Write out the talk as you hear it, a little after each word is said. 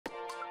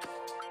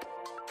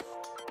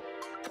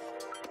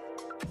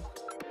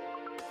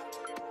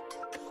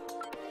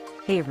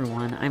Hey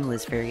everyone, I'm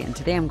Liz Fairy, and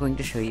today I'm going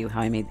to show you how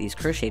I made these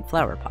crocheted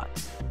flower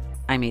pots.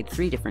 I made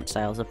 3 different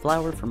styles of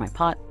flower for my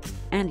pot,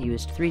 and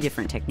used 3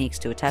 different techniques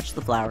to attach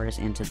the flowers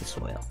into the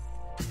soil.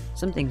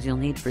 Some things you'll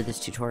need for this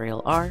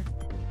tutorial are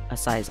a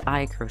size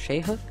I crochet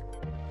hook,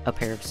 a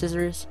pair of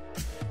scissors,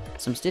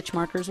 some stitch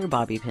markers or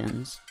bobby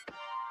pins,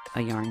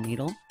 a yarn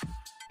needle,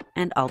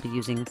 and I'll be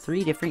using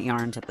 3 different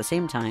yarns at the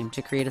same time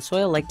to create a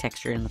soil-like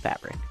texture in the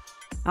fabric.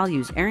 I'll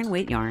use Aran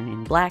weight yarn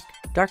in black,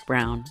 dark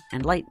brown,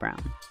 and light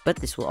brown, but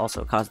this will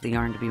also cause the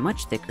yarn to be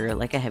much thicker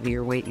like a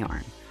heavier weight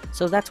yarn,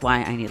 so that's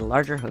why I need a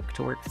larger hook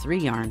to work 3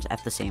 yarns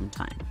at the same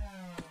time.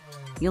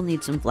 You'll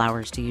need some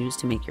flowers to use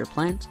to make your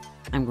plant.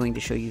 I'm going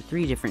to show you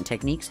 3 different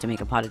techniques to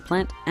make a potted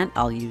plant, and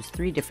I'll use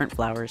 3 different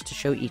flowers to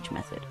show each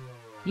method.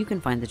 You can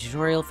find the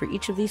tutorial for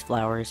each of these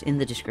flowers in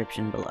the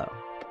description below.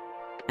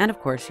 And of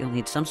course, you'll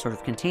need some sort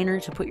of container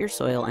to put your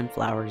soil and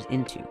flowers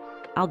into.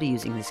 I'll be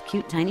using this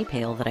cute tiny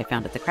pail that I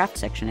found at the craft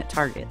section at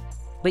Target,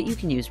 but you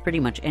can use pretty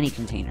much any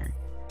container.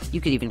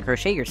 You could even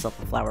crochet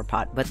yourself a flower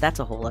pot, but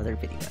that's a whole other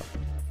video.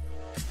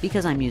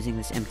 Because I'm using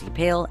this empty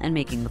pail and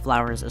making the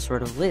flowers a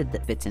sort of lid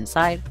that fits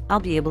inside,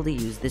 I'll be able to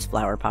use this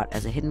flower pot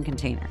as a hidden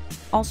container.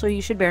 Also,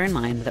 you should bear in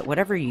mind that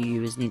whatever you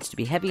use needs to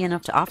be heavy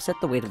enough to offset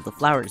the weight of the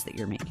flowers that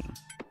you're making.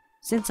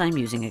 Since I'm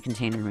using a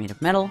container made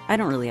of metal, I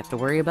don't really have to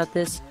worry about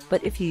this,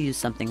 but if you use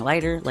something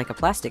lighter, like a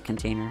plastic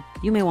container,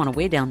 you may want to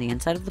weigh down the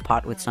inside of the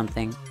pot with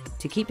something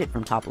to keep it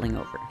from toppling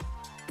over.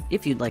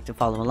 If you'd like to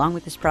follow along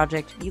with this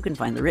project, you can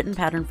find the written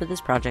pattern for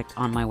this project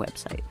on my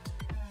website.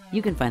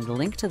 You can find the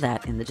link to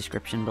that in the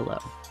description below.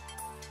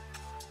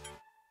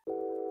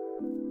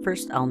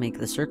 First, I'll make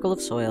the circle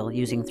of soil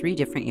using 3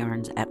 different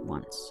yarns at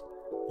once,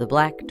 the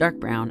black, dark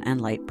brown,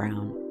 and light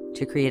brown,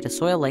 to create a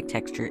soil-like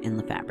texture in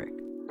the fabric.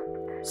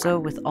 So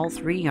with all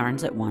 3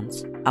 yarns at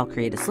once, I'll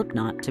create a slip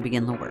knot to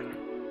begin the work.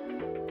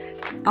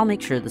 I'll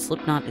make sure the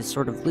slip knot is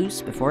sort of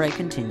loose before I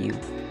continue,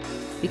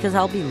 because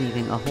I'll be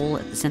leaving a hole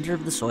at the center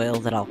of the soil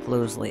that I'll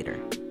close later.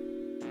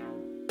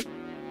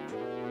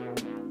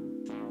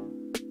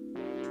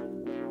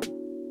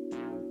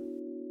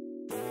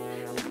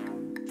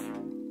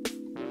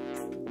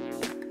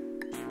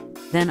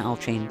 Then I'll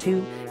chain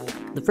 2.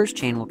 The first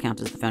chain will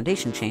count as the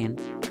foundation chain,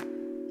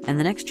 and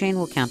the next chain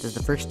will count as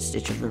the first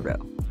stitch of the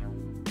row.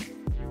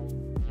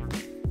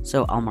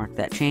 So I'll mark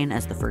that chain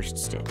as the first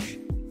stitch.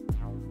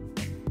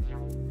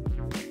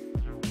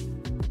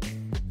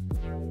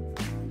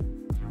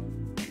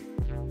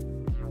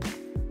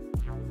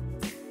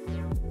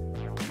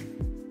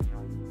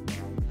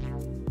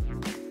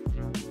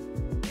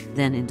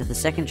 Then into the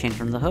second chain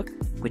from the hook,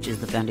 which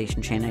is the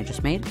foundation chain I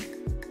just made,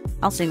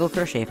 I'll single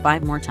crochet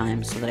 5 more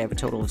times so that I have a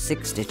total of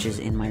 6 stitches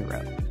in my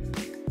row.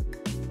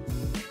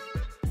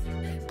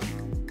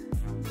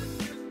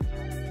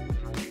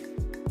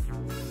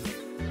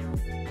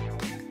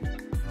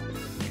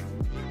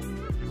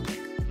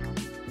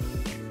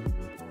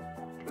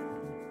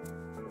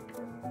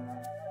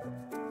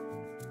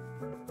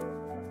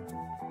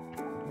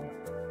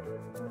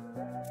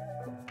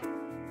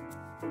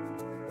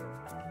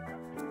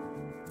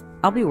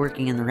 I'll be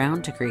working in the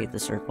round to create the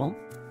circle,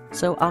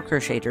 so I'll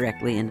crochet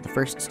directly into the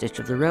first stitch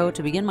of the row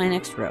to begin my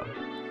next row.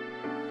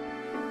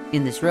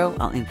 In this row,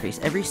 I'll increase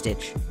every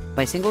stitch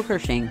by single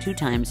crocheting 2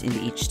 times into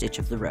each stitch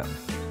of the row.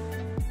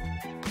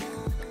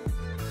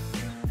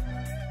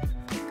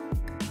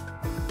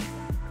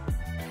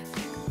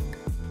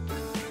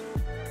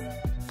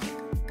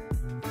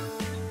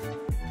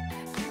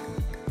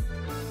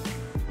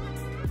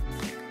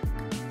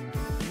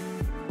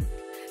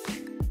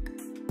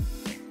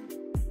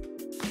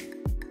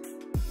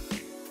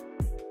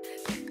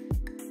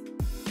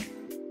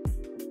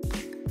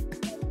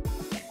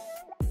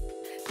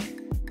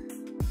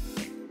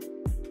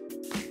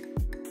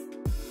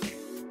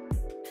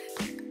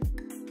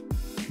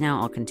 Now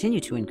I'll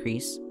continue to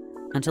increase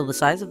until the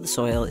size of the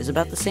soil is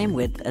about the same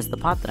width as the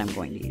pot that I'm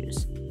going to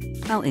use.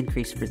 I'll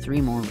increase for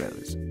 3 more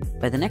rows,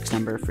 by the next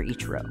number for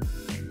each row.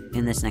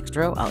 In this next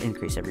row, I'll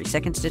increase every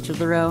 2nd stitch of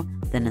the row,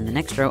 then in the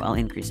next row, I'll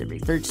increase every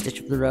 3rd stitch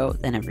of the row,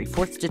 then every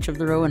 4th stitch of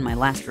the row, and my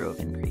last row of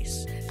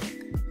increase.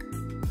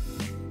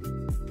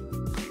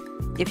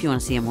 If you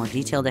want to see a more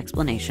detailed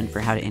explanation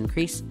for how to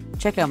increase,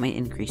 check out my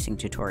increasing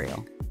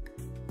tutorial.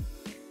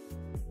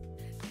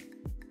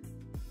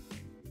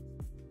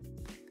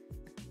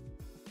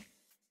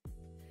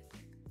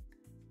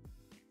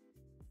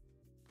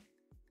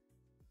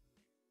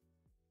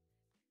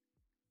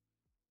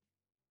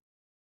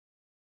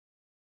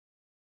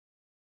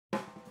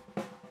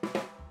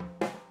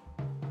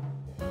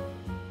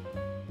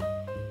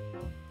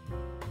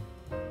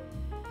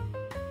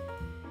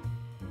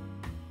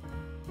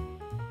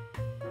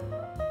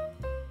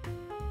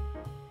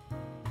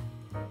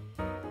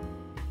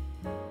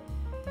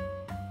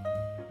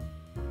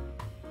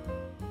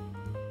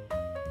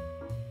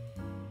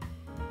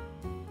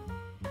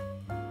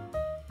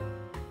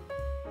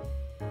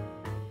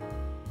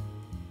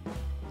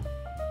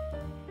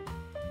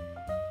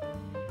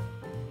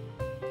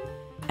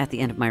 At the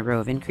end of my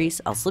row of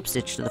increase, I'll slip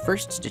stitch to the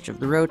first stitch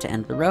of the row to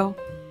end the row,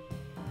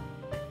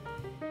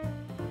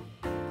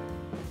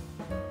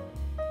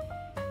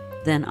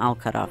 Then I'll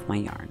cut off my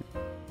yarn.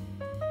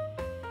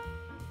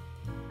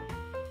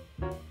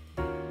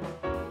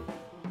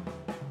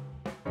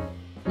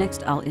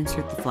 Next, I'll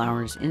insert the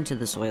flowers into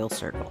the soil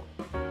circle.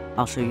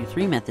 I'll show you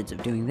 3 methods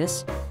of doing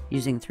this,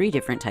 using 3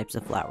 different types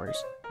of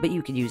flowers, but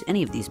you could use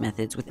any of these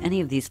methods with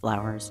any of these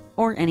flowers,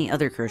 or any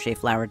other crochet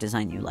flower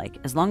design you like,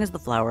 as long as the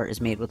flower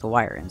is made with a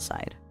wire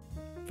inside.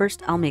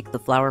 First, I'll make the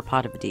flower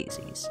pot of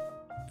daisies.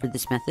 For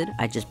this method,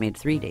 I just made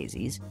 3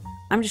 daisies.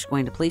 I'm just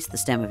going to place the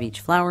stem of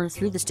each flower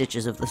through the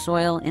stitches of the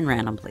soil in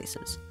random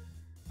places.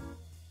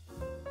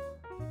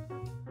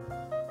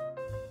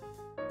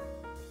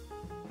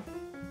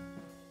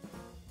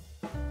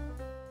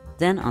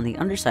 Then on the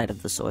underside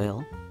of the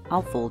soil,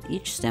 I'll fold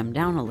each stem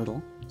down a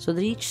little so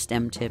that each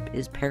stem tip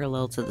is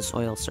parallel to the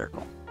soil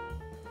circle.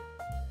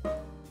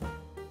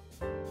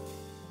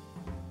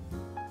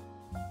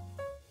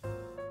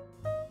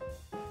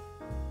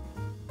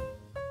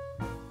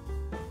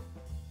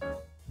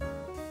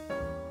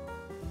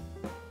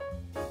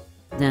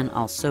 Then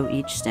I'll sew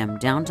each stem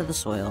down to the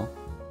soil,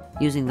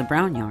 using the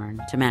brown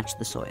yarn to match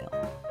the soil.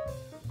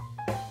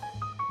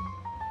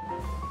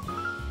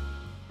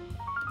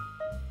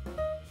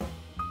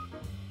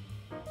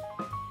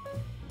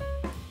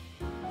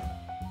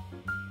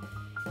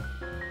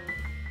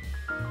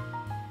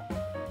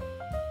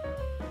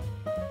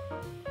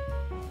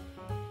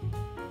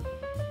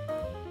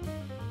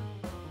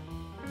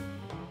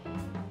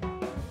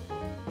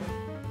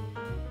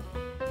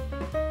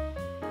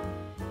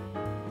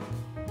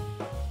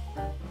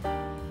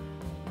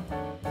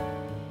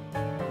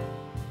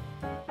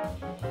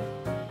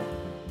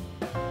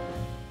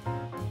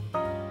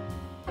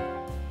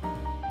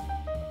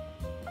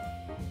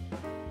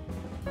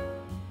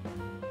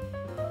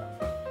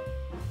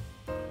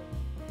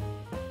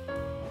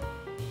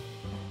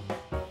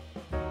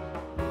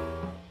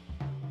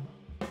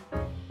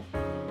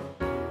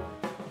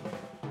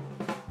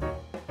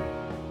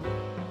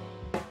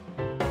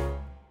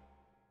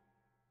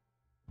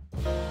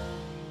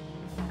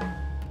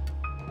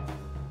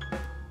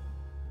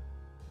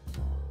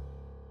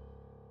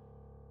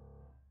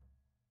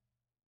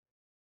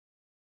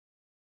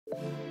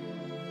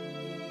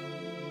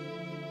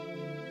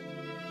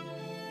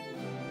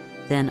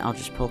 Then I'll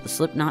just pull the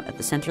slip knot at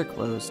the center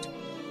closed,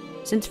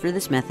 since for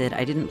this method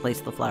I didn't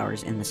place the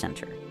flowers in the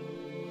center.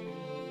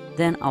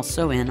 Then I'll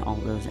sew in all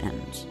those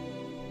ends.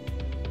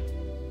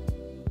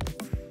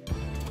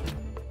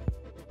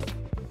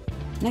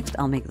 Next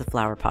I'll make the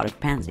flower pot of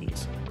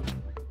pansies.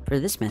 For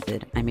this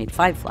method I made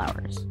 5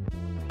 flowers.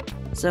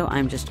 So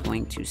I'm just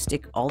going to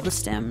stick all the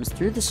stems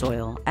through the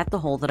soil at the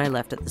hole that I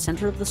left at the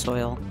center of the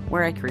soil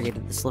where I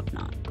created the slip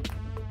knot.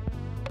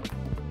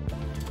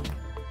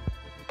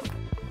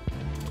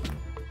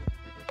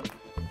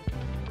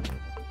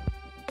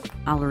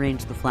 I'll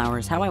arrange the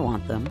flowers how I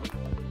want them.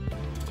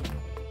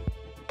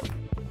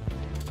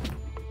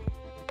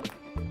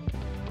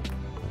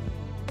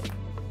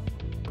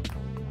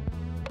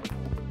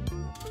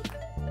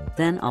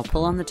 Then I'll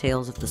pull on the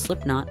tails of the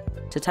slip knot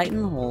to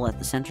tighten the hole at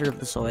the center of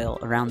the soil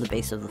around the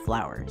base of the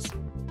flowers.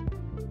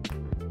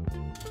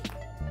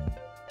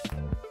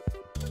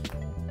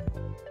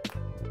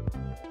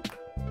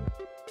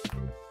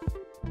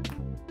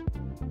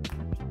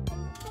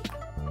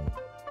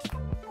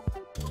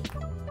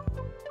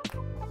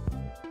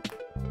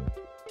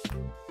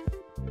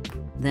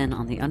 Then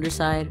on the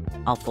underside,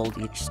 I'll fold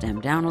each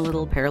stem down a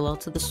little parallel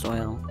to the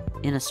soil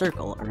in a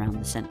circle around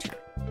the center.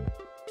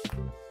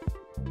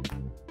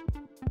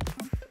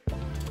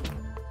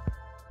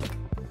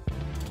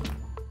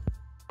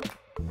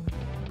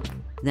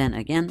 Then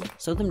again,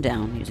 sew them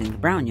down using the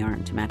brown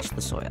yarn to match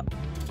the soil.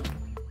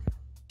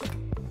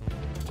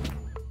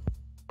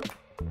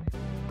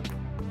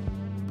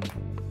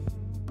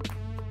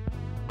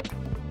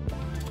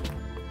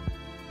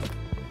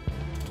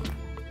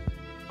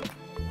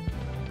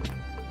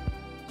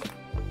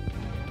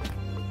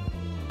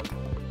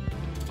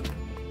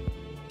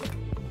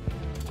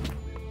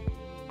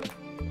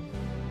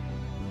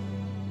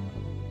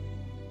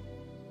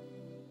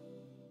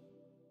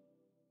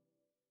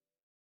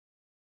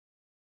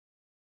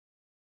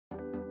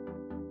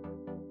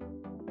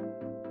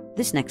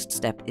 This next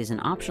step is an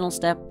optional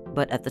step,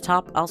 but at the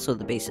top I'll sew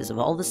the bases of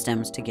all the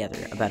stems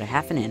together about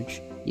 1/2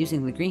 inch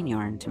using the green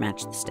yarn to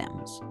match the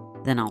stems.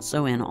 Then I'll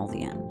sew in all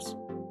the ends.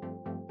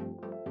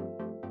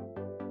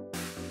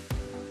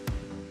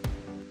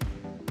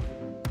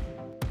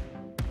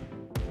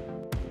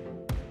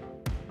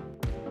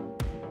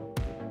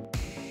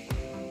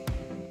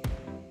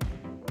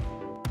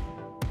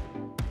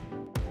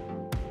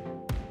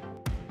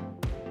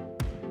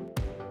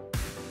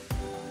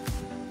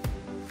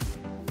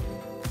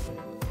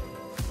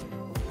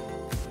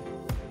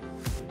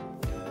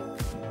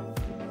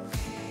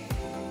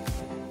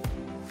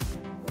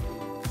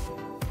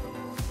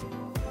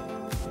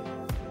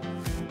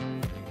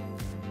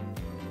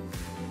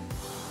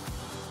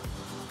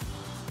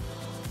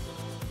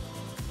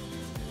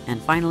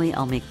 And finally,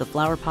 I'll make the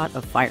flower pot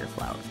of fire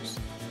flowers.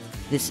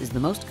 This is the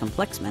most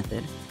complex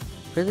method.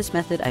 For this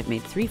method, I've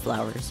made 3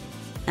 flowers,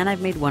 and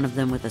I've made one of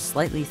them with a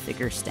slightly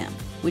thicker stem,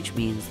 which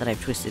means that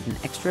I've twisted an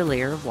extra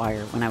layer of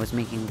wire when I was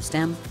making the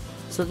stem,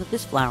 so that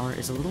this flower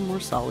is a little more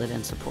solid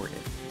and supported.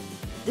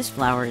 This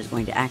flower is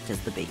going to act as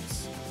the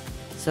base.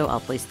 So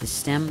I'll place the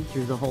stem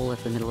through the hole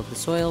at the middle of the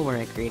soil where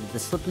I created the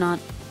slip knot,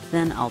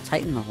 then I'll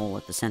tighten the hole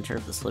at the center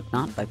of the slip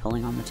knot by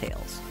pulling on the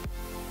tails.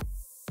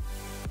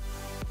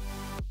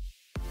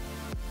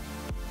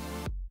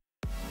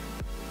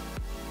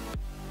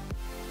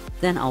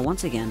 Then I'll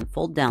once again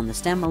fold down the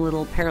stem a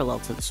little parallel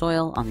to the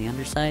soil on the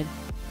underside,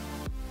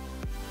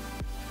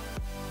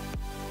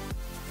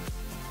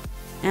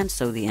 and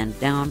sew the end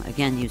down,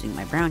 again using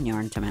my brown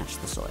yarn to match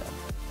the soil.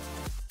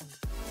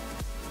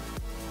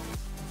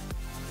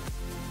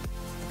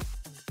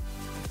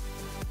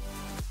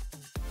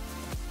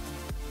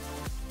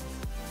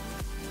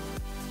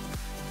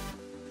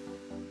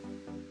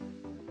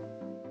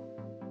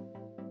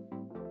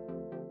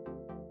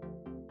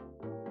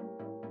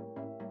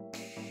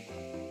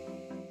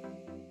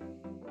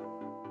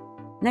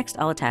 Next,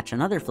 I'll attach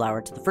another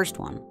flower to the first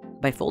one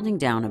by folding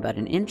down about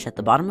an inch at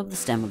the bottom of the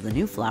stem of the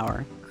new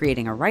flower,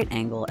 creating a right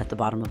angle at the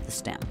bottom of the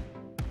stem.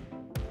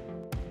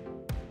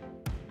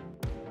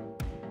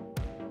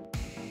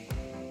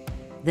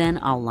 Then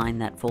I'll line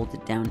that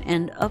folded down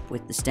end up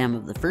with the stem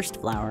of the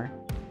first flower,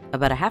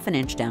 about a half an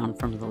inch down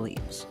from the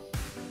leaves.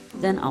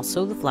 Then I'll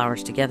sew the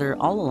flowers together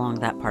all along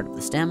that part of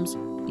the stems,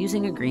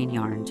 using a green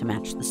yarn to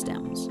match the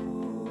stems.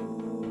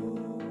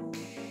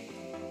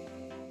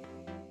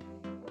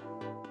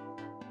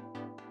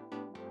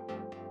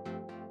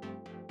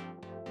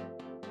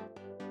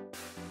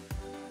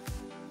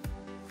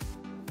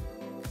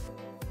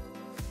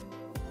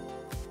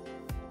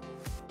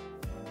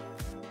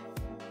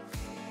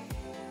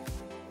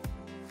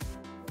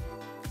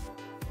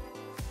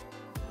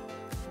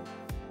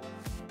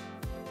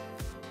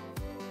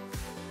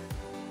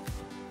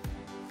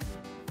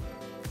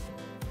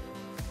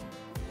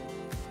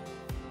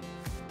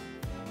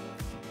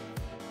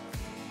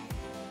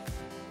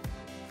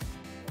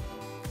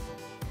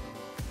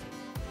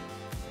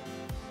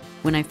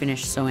 When I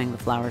finish sewing the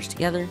flowers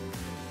together,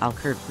 I'll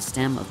curve the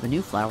stem of the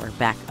new flower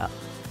back up.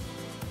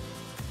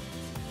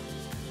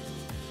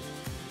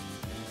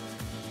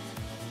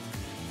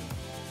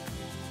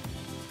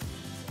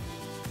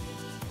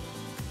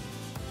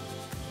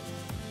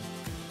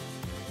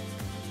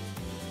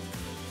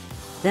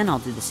 Then I'll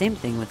do the same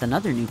thing with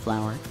another new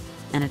flower,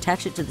 and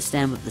attach it to the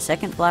stem of the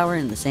second flower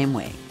in the same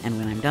way, and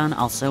when I'm done,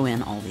 I'll sew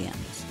in all the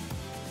ends.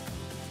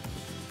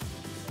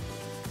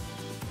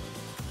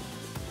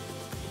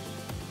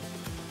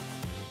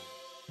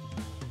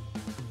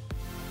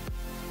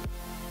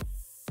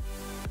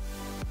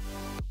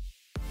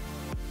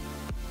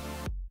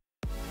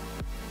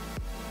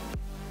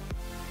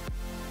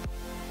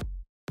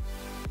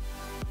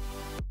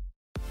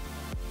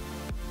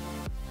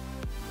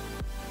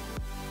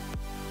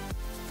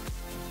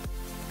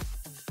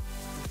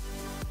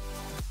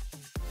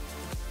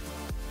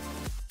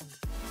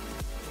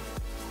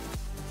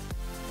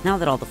 Now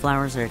that all the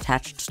flowers are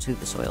attached to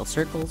the soil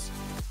circles,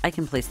 I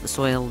can place the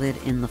soil lid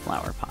in the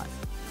flower pot.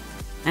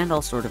 And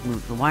I'll sort of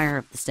move the wire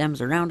of the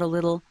stems around a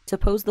little to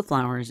pose the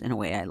flowers in a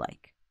way I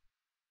like.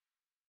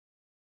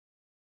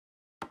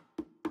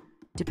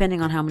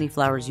 Depending on how many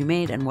flowers you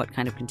made and what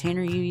kind of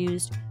container you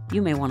used,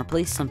 you may want to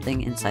place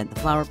something inside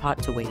the flower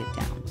pot to weight it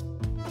down.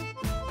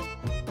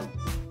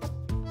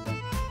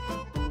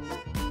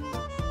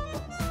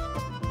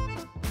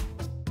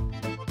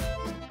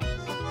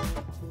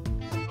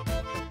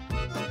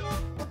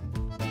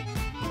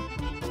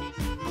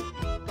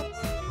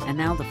 And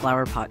now the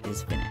flower pot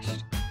is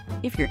finished.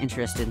 If you're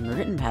interested in the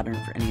written pattern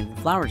for any of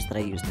the flowers that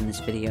I used in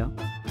this video,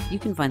 you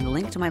can find the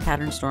link to my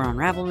pattern store on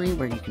Ravelry,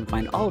 where you can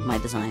find all of my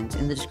designs,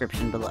 in the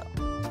description below.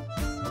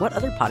 What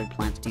other potted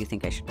plants do you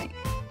think I should make?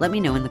 Let me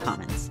know in the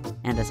comments.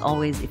 And as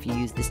always, if you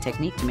use this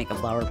technique to make a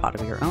flower pot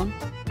of your own,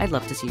 I'd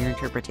love to see your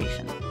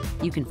interpretation.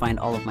 You can find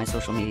all of my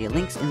social media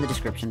links in the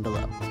description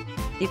below.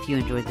 If you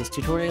enjoyed this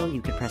tutorial,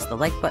 you could press the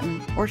like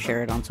button or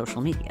share it on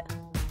social media.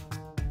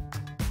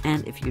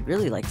 And if you'd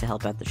really like to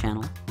help out the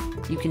channel,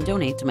 you can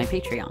donate to my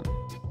Patreon.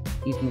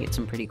 You can get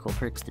some pretty cool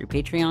perks through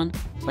Patreon,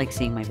 like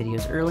seeing my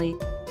videos early,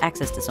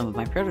 access to some of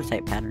my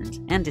prototype patterns,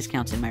 and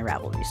discounts in my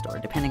Ravelry store,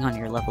 depending on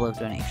your level of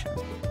donation.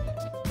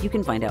 You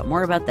can find out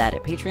more about that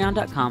at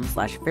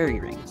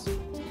patreon.com/fairyrings.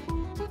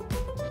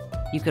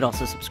 You could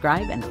also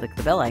subscribe and click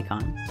the bell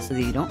icon so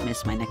that you don't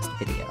miss my next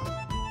video.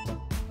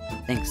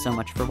 Thanks so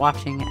much for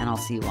watching, and I'll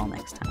see you all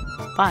next time.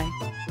 Bye!